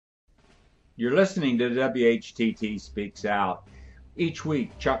You're listening to WHTT Speaks Out. Each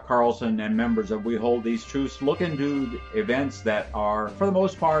week, Chuck Carlson and members of We Hold These Truths look into events that are, for the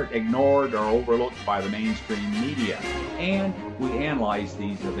most part, ignored or overlooked by the mainstream media. And we analyze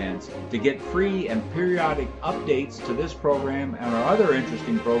these events. To get free and periodic updates to this program and our other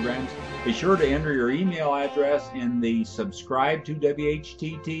interesting programs, be sure to enter your email address in the Subscribe to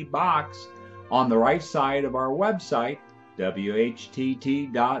WHTT box on the right side of our website,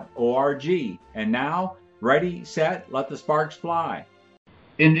 WHTT.org. And now, ready, set, let the sparks fly.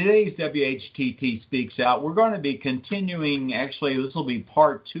 In today's WHTT Speaks Out, we're going to be continuing, actually this will be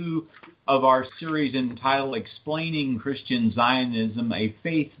part 2 of our series entitled Explaining Christian Zionism, a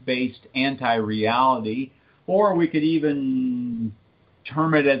Faith-Based Anti-Reality, or we could even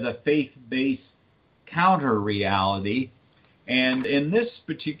term it as a faith-based counter-reality. And in this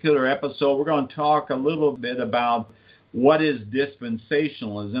particular episode, we're going to talk a little bit about what is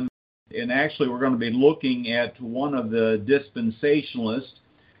dispensationalism. And actually, we're going to be looking at one of the dispensationalists,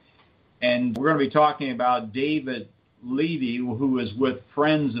 and we're going to be talking about David Levy, who is with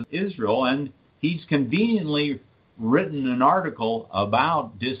Friends of Israel, and he's conveniently written an article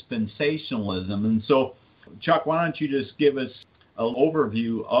about dispensationalism. And so, Chuck, why don't you just give us an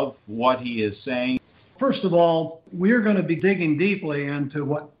overview of what he is saying? First of all, we're going to be digging deeply into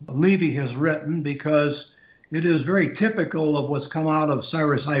what Levy has written because it is very typical of what's come out of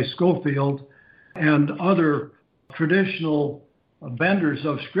Cyrus I. Scofield and other traditional benders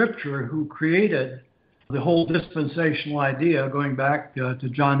of Scripture who created the whole dispensational idea going back to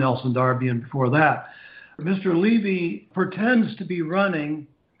John Nelson Darby and before that. Mr. Levy pretends to be running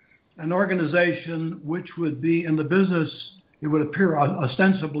an organization which would be in the business, it would appear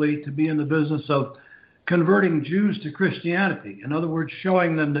ostensibly to be in the business of converting Jews to Christianity. In other words,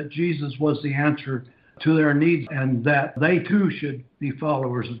 showing them that Jesus was the answer to their needs and that they too should be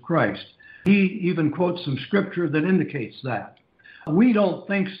followers of Christ. He even quotes some scripture that indicates that. We don't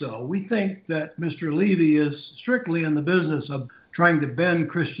think so. We think that Mr. Levy is strictly in the business of trying to bend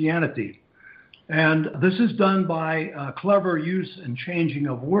Christianity. And this is done by clever use and changing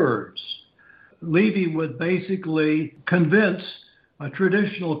of words. Levy would basically convince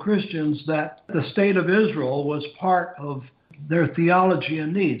traditional Christians that the state of Israel was part of their theology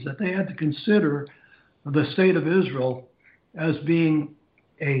and needs, that they had to consider the state of Israel as being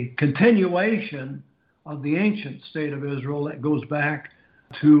a continuation of the ancient state of Israel that goes back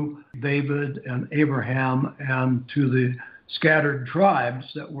to David and Abraham and to the scattered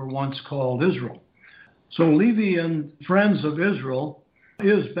tribes that were once called Israel. So Levy and Friends of Israel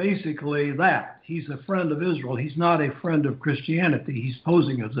is basically that. He's a friend of Israel. He's not a friend of Christianity. He's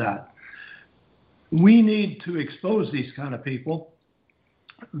posing as that. We need to expose these kind of people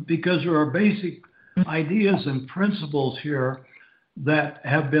because there are basic ideas and principles here that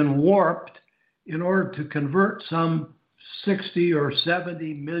have been warped in order to convert some 60 or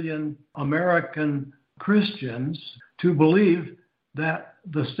 70 million American Christians to believe that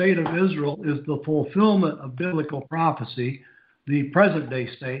the state of Israel is the fulfillment of biblical prophecy, the present-day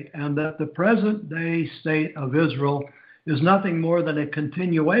state, and that the present-day state of Israel is nothing more than a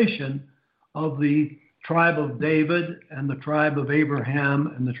continuation of the tribe of David and the tribe of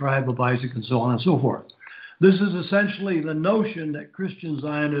Abraham and the tribe of Isaac and so on and so forth. This is essentially the notion that Christian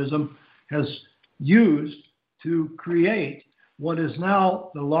Zionism has used to create what is now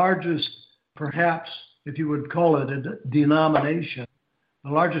the largest, perhaps, if you would call it a denomination,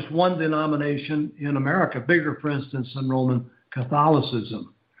 the largest one denomination in America, bigger, for instance, than Roman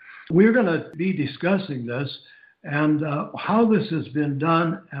Catholicism. We're going to be discussing this and how this has been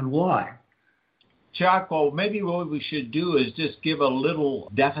done and why. Chuck, well, maybe what we should do is just give a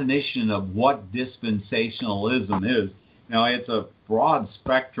little definition of what dispensationalism is. Now, it's a broad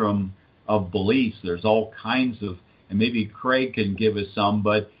spectrum of beliefs. There's all kinds of, and maybe Craig can give us some,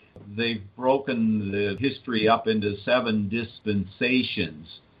 but they've broken the history up into 7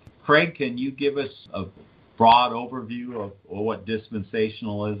 dispensations. Craig, can you give us a broad overview of what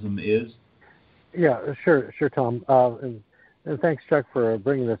dispensationalism is? Yeah, sure, Tom. And thanks, Chuck, for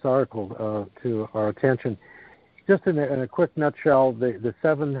bringing this article to our attention. Just in a quick nutshell, the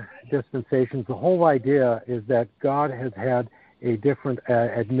 7 dispensations, the whole idea is that God has had a different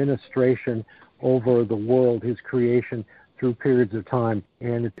administration over the world, his creation, through periods of time.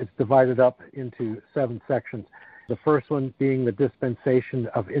 And it's divided up into 7 sections. The first one being the dispensation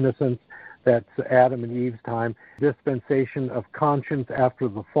of innocence, that's Adam and Eve's time. Dispensation of conscience after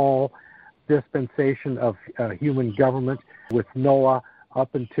the fall. Dispensation of human government with Noah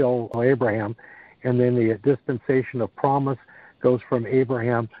up until Abraham. And then the dispensation of promise goes from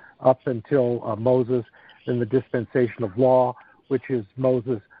Abraham up until Moses. Then the dispensation of law, which is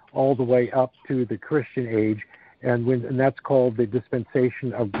Moses all the way up to the Christian age, and that's called the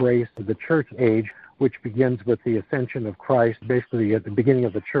dispensation of grace, the church age, which begins with the ascension of Christ, basically at the beginning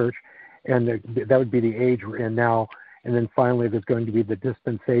of the church, and that would be the age we're in now. And then finally, there's going to be the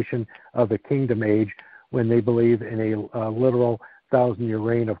dispensation of the kingdom age, when they believe in a literal 1,000-year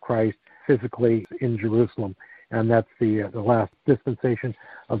reign of Christ physically in Jerusalem. And that's the last dispensation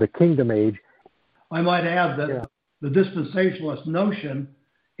of the kingdom age. I might add that the dispensationalist notion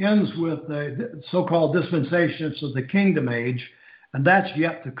ends with the so-called dispensations of the kingdom age, and that's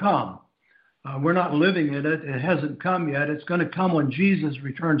yet to come. We're not living in it. It hasn't come yet. It's going to come when Jesus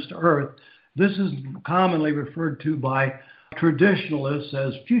returns to earth. This is commonly referred to by traditionalists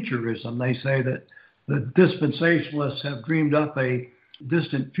as futurism. They say that the dispensationalists have dreamed up a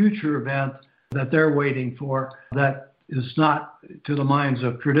distant future event that they're waiting for that is not, to the minds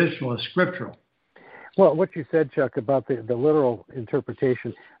of traditionalists, scriptural. Well, what you said, Chuck, about the literal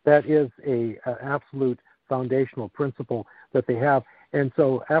interpretation, that is an absolute foundational principle that they have. And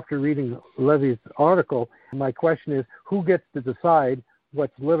so after reading Levy's article, my question is, who gets to decide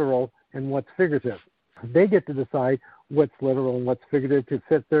what's literal and what's figurative? They get to decide what's literal and what's figurative to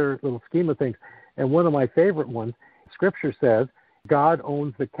fit their little scheme of things. And one of my favorite ones, Scripture says, God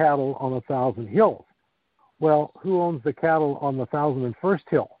owns the cattle on 1,000 hills. Well, who owns the cattle on the 1,001st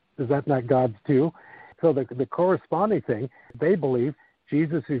hill? Is that not God's too? So the corresponding thing, they believe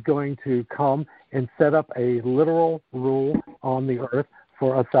Jesus is going to come and set up a literal rule on the earth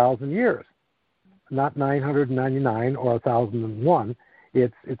for 1,000 years, not 999 or 1,001.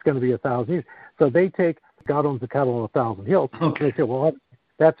 It's going to be 1,000 years. So they take God owns the cattle on 1,000 hills. Okay. They say, well,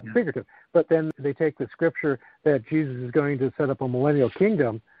 that's figurative. But then they take the scripture that Jesus is going to set up a millennial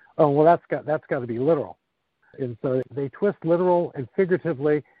kingdom. Oh, well, that's got to be literal. And so they twist literal and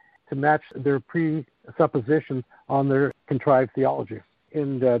figuratively to match their presuppositions on their contrived theology.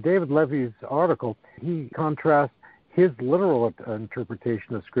 In David Levy's article, he contrasts his literal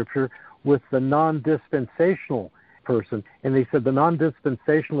interpretation of Scripture with the non-dispensational person. And they said the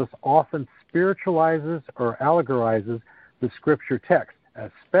non-dispensationalist often spiritualizes or allegorizes the Scripture text,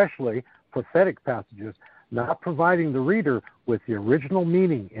 especially prophetic passages, not providing the reader with the original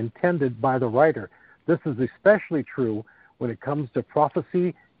meaning intended by the writer. This is especially true when it comes to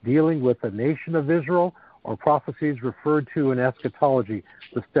prophecy dealing with the nation of Israel or prophecies referred to in eschatology,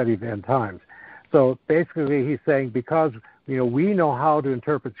 the study of end times. So basically he's saying because we know how to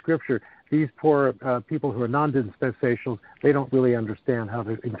interpret Scripture, these poor people who are non-dispensationals, they don't really understand how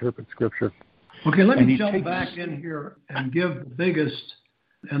to interpret Scripture. Okay, let me jump back in here and give the biggest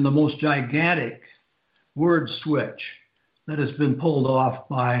and the most gigantic word switch that has been pulled off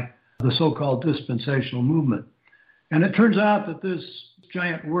by the so-called dispensational movement. And it turns out that this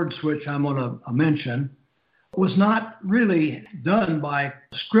giant word switch I'm going to mention was not really done by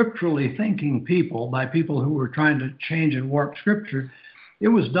scripturally thinking people, by people who were trying to change and warp Scripture. It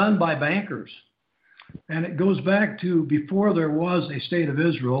was done by bankers. And it goes back to before there was a state of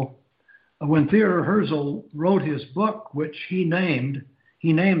Israel, when Theodor Herzl wrote his book, which he named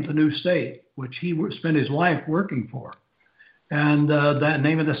the new state, which he spent his life working for. And that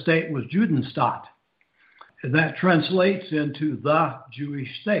name of the state was Judenstaat. That translates into the Jewish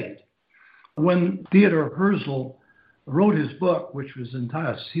state. When Theodor Herzl wrote his book, which was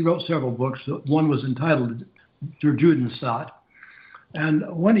entitled, he wrote several books, one was entitled Der Judenstaat. And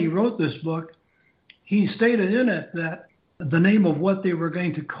when he wrote this book, he stated in it that the name of what they were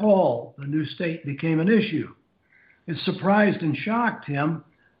going to call the new state became an issue. It surprised and shocked him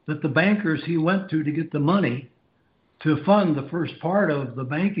that the bankers he went to get the money to fund the first part of the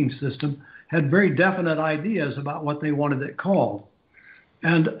banking system had very definite ideas about what they wanted it called.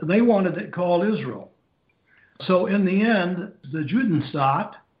 And they wanted it called Israel. So in the end, the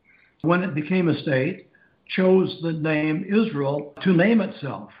Judenstaat, when it became a state, chose the name Israel to name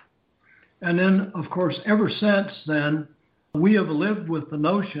itself. And then, of course, ever since then, we have lived with the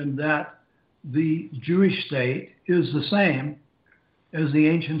notion that the Jewish state is the same as the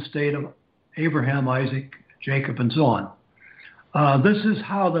ancient state of Abraham, Isaac, Jacob, and so on. This is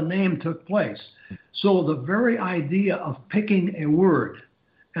how the name took place. So the very idea of picking a word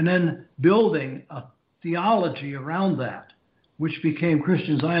and then building a theology around that, which became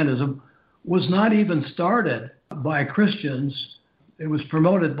Christian Zionism, was not even started by Christians. It was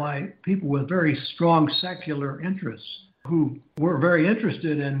promoted by people with very strong secular interests who were very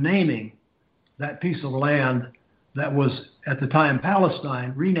interested in naming that piece of land that was at the time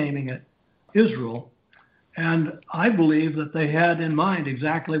Palestine, renaming it Israel. And I believe that they had in mind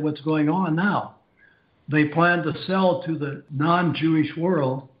exactly what's going on now. They planned to sell to the non-Jewish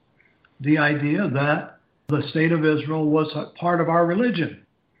world the idea that the state of Israel was a part of our religion.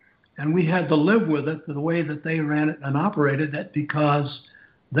 And we had to live with it the way that they ran it and operated it, because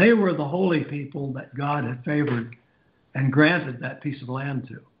they were the holy people that God had favored and granted that piece of land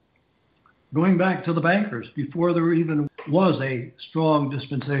to. Going back to the bankers, before there even was a strong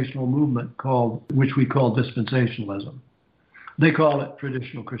dispensational movement which we call dispensationalism. They call it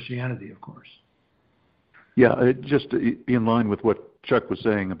traditional Christianity, of course. Yeah, just in line with what Chuck was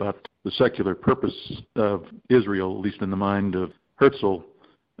saying about the secular purpose of Israel, at least in the mind of Herzl,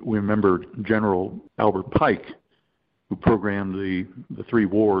 we remember General Albert Pike, who programmed the three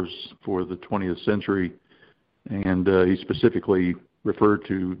wars for the 20th century, and he specifically referred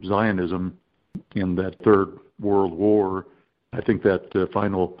to Zionism in that Third World War. I think that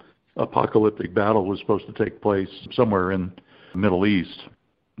final apocalyptic battle was supposed to take place somewhere in the Middle East.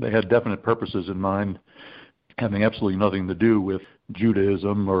 They had definite purposes in mind, having absolutely nothing to do with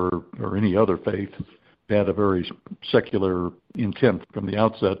Judaism or any other faith. They had a very secular intent from the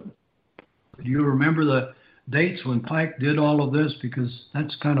outset. Do you remember the dates when Pike did all of this? Because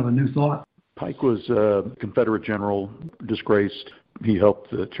that's kind of a new thought. Pike was a Confederate general, disgraced. He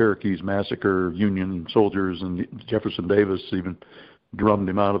helped the Cherokees massacre Union soldiers, and Jefferson Davis even drummed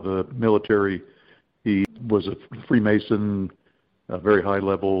him out of the military. He was a Freemason, a very high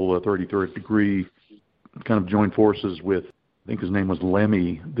level, 33rd degree, kind of joined forces with, I think his name was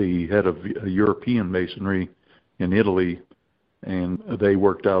Lemmy, the head of European Masonry in Italy, and they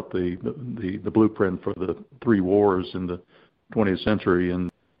worked out the blueprint for the three wars in the 20th century,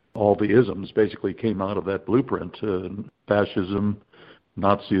 and all the isms basically came out of that blueprint: fascism,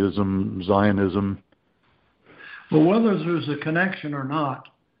 Nazism, Zionism. Well, whether there's a connection or not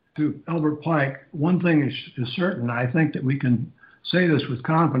to Albert Pike, one thing is certain. I think that we can say this with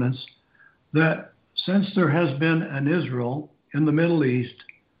confidence, that since there has been an Israel in the Middle East,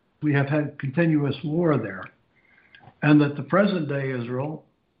 we have had continuous war there. And that the present day Israel,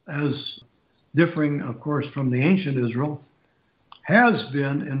 as differing, of course, from the ancient Israel, has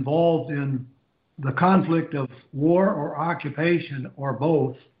been involved in the conflict of war or occupation or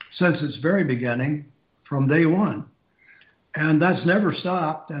both since its very beginning, from day one. And that's never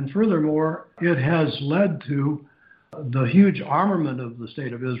stopped. And furthermore, it has led to the huge armament of the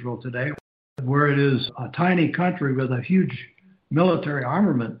state of Israel today, where it is a tiny country with a huge military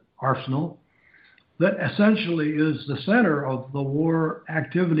armament arsenal that essentially is the center of the war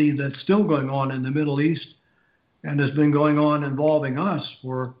activity that's still going on in the Middle East and has been going on involving us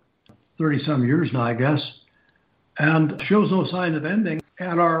for 30-some years now, I guess, and shows no sign of ending.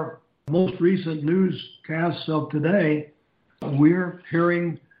 At our most recent newscasts of today, we're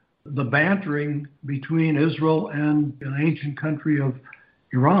hearing the bantering between Israel and an ancient country of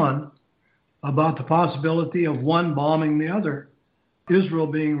Iran about the possibility of one bombing the other, Israel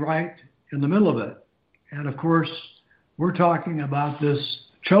being right in the middle of it. And of course, we're talking about this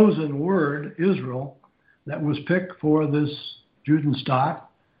chosen word, Israel, that was picked for this Judenstaat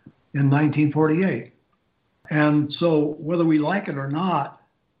in 1948. And so whether we like it or not,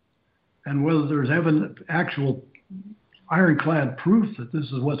 and whether there's actual ironclad proof that this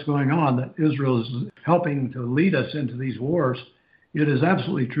is what's going on, that Israel is helping to lead us into these wars, it is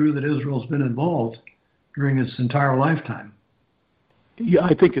absolutely true that Israel's been involved during its entire lifetime. Yeah,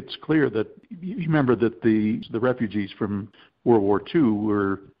 I think it's clear that you remember that the refugees from World War II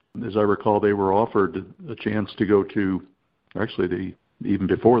were, as I recall, they were offered a chance to go to, actually even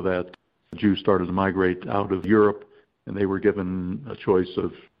before that, the Jews started to migrate out of Europe, and they were given a choice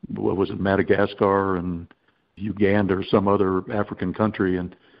of, what was it, Madagascar and Uganda or some other African country,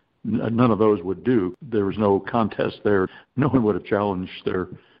 and none of those would do. There was no contest there. No one would have challenged their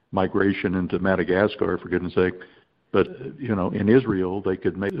migration into Madagascar, for goodness sake. But, in Israel, they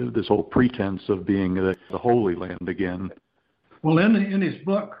could make this whole pretense of being the Holy Land again. Well, in his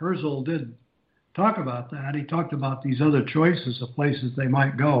book, Herzl did talk about that. He talked about these other choices of places they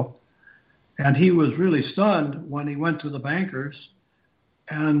might go. And he was really stunned when he went to the bankers,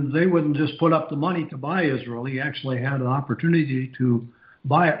 and they wouldn't just put up the money to buy Israel. He actually had an opportunity to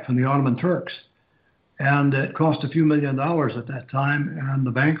buy it from the Ottoman Turks. And it cost a few $1 million at that time, and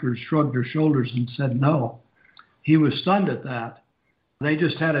the bankers shrugged their shoulders and said no. He was stunned at that. They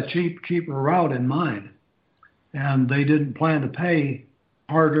just had a cheaper route in mind, and they didn't plan to pay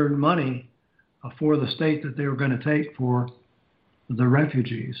hard-earned money for the state that they were going to take for the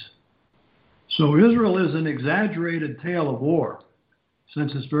refugees. So Israel is an exaggerated tale of war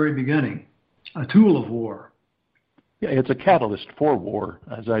since its very beginning, a tool of war. Yeah, it's a catalyst for war,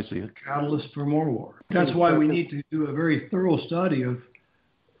 as I see it. Catalyst for more war. That's why we need to do a very thorough study of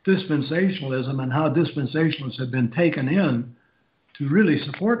dispensationalism and how dispensationalists have been taken in to really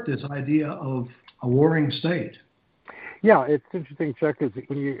support this idea of a warring state. Yeah, it's interesting, Chuck, is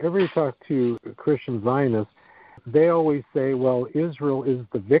when you ever talk to Christian Zionists, they always say, well, Israel is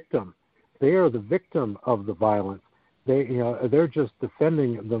the victim. They are the victim of the violence. They're just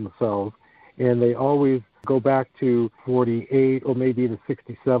defending themselves, and they always go back to 48 or maybe the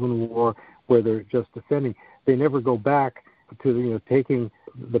 67 war where they're just defending. They never go back to taking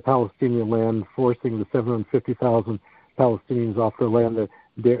the Palestinian land, forcing the 750,000 Palestinians off their land, the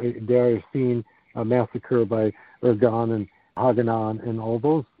Deir Yassin massacre by Ergun and Haganah and all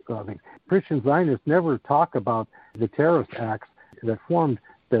those things. Christian Zionists never talk about the terrorist acts that formed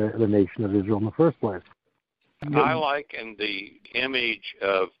the nation of Israel in the first place. I liken the image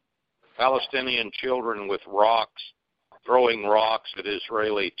of Palestinian children with rocks, throwing rocks at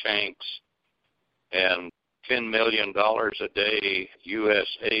Israeli tanks, and $10 million a day U.S.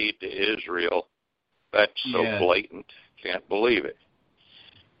 aid to Israel. That's so blatant. Can't believe it.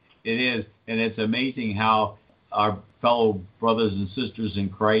 It is, and it's amazing how our fellow brothers and sisters in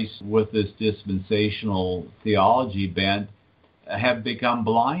Christ with this dispensational theology bent have become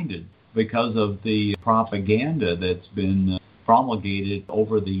blinded because of the propaganda that's been promulgated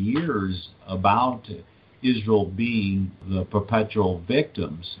over the years about Israel being the perpetual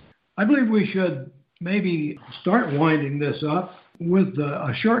victims. I believe we should maybe start winding this up with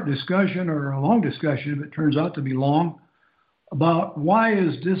a short discussion or a long discussion, if it turns out to be long, about why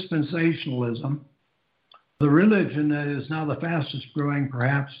is dispensationalism the religion that is now the fastest growing,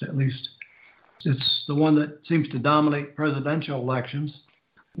 perhaps at least it's the one that seems to dominate presidential elections.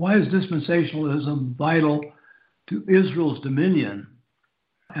 Why is dispensationalism vital to Israel's dominion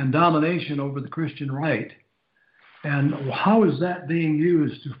and domination over the Christian right? And how is that being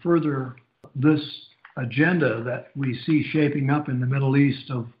used to further this agenda that we see shaping up in the Middle East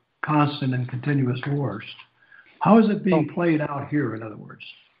of constant and continuous wars? How is it being played out here, in other words?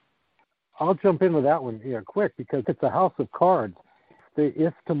 I'll jump in with that one quick, because it's a house of cards.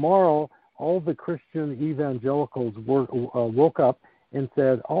 If tomorrow all the Christian evangelicals woke up and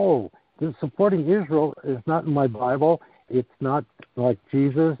said, supporting Israel is not in my Bible, it's not like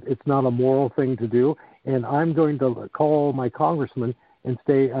Jesus, it's not a moral thing to do, and I'm going to call my congressman and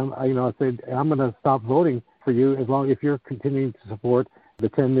say, I'm going to stop voting for you if you're continuing to support the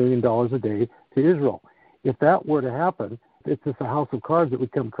 $10 million a day to Israel. If that were to happen, it's just a house of cards that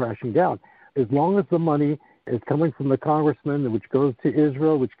would come crashing down. As long as the money is coming from the congressman, which goes to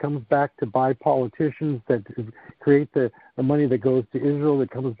Israel, which comes back to buy politicians that create the money that goes to Israel,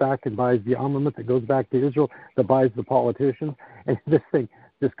 that comes back and buys the armament that goes back to Israel, that buys the politicians, and this thing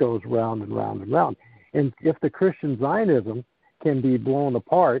just goes round and round and round. And if the Christian Zionism can be blown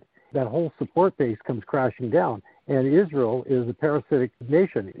apart, that whole support base comes crashing down. And Israel is a parasitic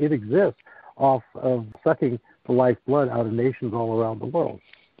nation. It exists off of sucking the lifeblood out of nations all around the world.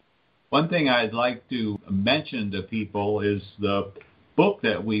 One thing I'd like to mention to people is the book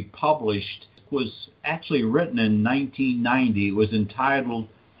that we published was actually written in 1990. It was entitled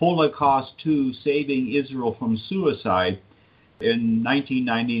Holocaust II, Saving Israel from Suicide. In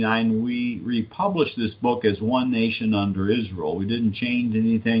 1999, we republished this book as One Nation Under Israel. We didn't change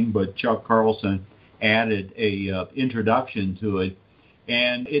anything, but Chuck Carlson added a introduction to it.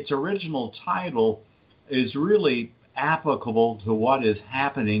 And its original title is really applicable to what is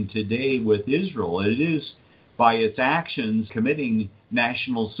happening today with Israel. It is, by its actions, committing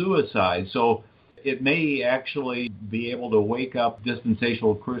national suicide. So it may actually be able to wake up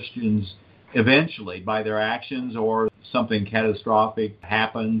dispensational Christians eventually by their actions, or something catastrophic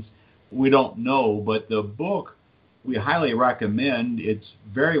happens. We don't know, but the book we highly recommend. It's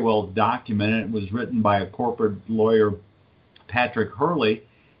very well documented. It was written by a corporate lawyer, Patrick Hurley.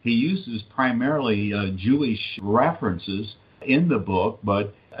 He uses primarily Jewish references in the book,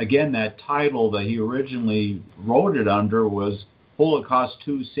 but again, that title that he originally wrote it under was Holocaust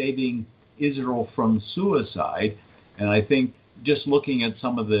II, Saving Israel from Suicide. And I think just looking at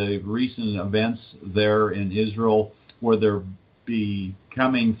some of the recent events there in Israel, where they're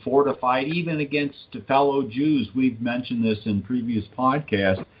becoming fortified even against fellow Jews. We've mentioned this in previous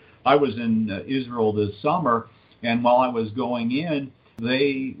podcasts. I was in Israel this summer, and while I was going in,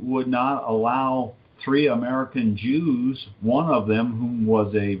 they would not allow 3 American Jews, one of them whom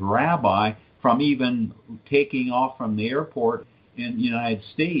was a rabbi, from even taking off from the airport in the United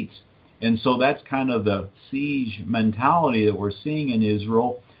States. And so that's kind of the siege mentality that we're seeing in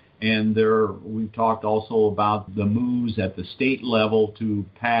Israel. And we've talked also about the moves at the state level to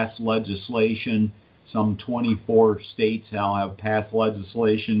pass legislation. Some 24 states now have passed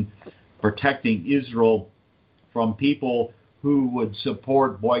legislation protecting Israel from people who would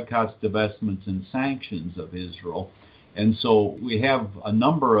support boycotts, divestments, and sanctions of Israel. And so we have a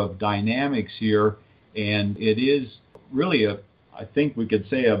number of dynamics here, and it is really I think we could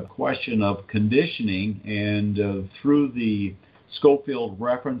say a question of conditioning, and through the Scofield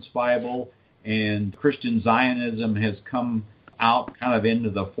Reference Bible and Christian Zionism has come out kind of into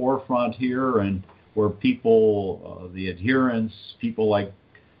the forefront here, and where people, the adherents, people like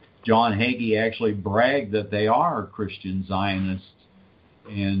John Hagee actually brag that they are Christian Zionists,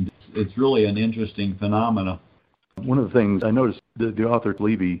 and it's really an interesting phenomena. One of the things I noticed, the author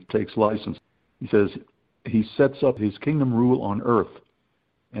Levy takes license. He says he sets up his kingdom rule on earth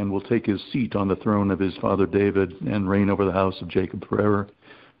and will take his seat on the throne of his father David and reign over the house of Jacob forever.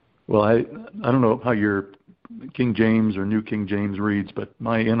 Well, I don't know how your King James or New King James reads, but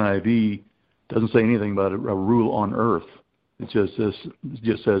my NIV doesn't say anything about a rule on earth. It just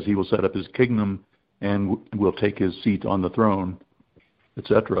says he will set up his kingdom and will take his seat on the throne,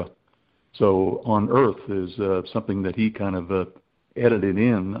 etc. So on earth is something that he kind of edited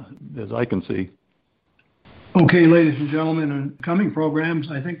in, as I can see. Okay, ladies and gentlemen, in coming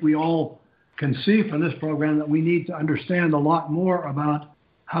programs, I think we all can see from this program that we need to understand a lot more about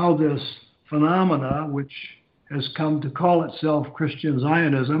how this phenomena, which has come to call itself Christian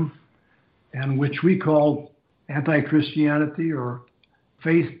Zionism, and which we call anti-Christianity or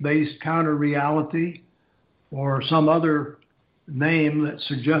faith-based counter-reality, or some other name that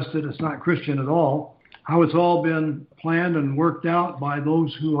suggested it's not Christian at all, how it's all been planned and worked out by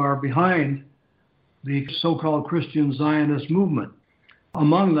those who are behind the so-called Christian Zionist movement,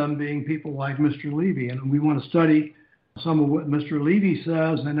 among them being people like Mr. Levy. And we want to study some of what Mr. Levy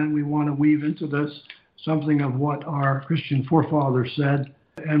says, and then we want to weave into this something of what our Christian forefathers said.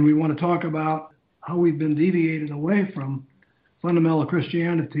 And we want to talk about how we've been deviated away from fundamental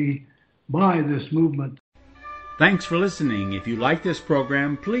Christianity by this movement. Thanks for listening. If you like this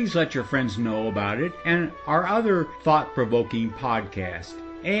program, please let your friends know about it and our other thought-provoking podcasts.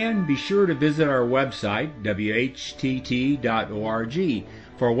 And be sure to visit our website, whtt.org,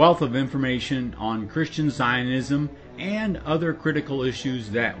 for a wealth of information on Christian Zionism and other critical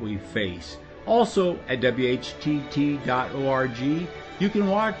issues that we face. Also, at whtt.org, you can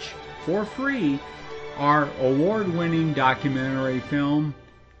watch for free our award-winning documentary film,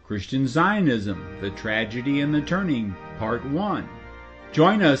 Christian Zionism, The Tragedy and the Turning, Part 1.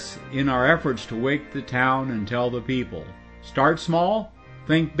 Join us in our efforts to wake the town and tell the people. Start small,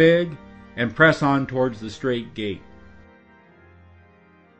 think big, and press on towards the straight gate.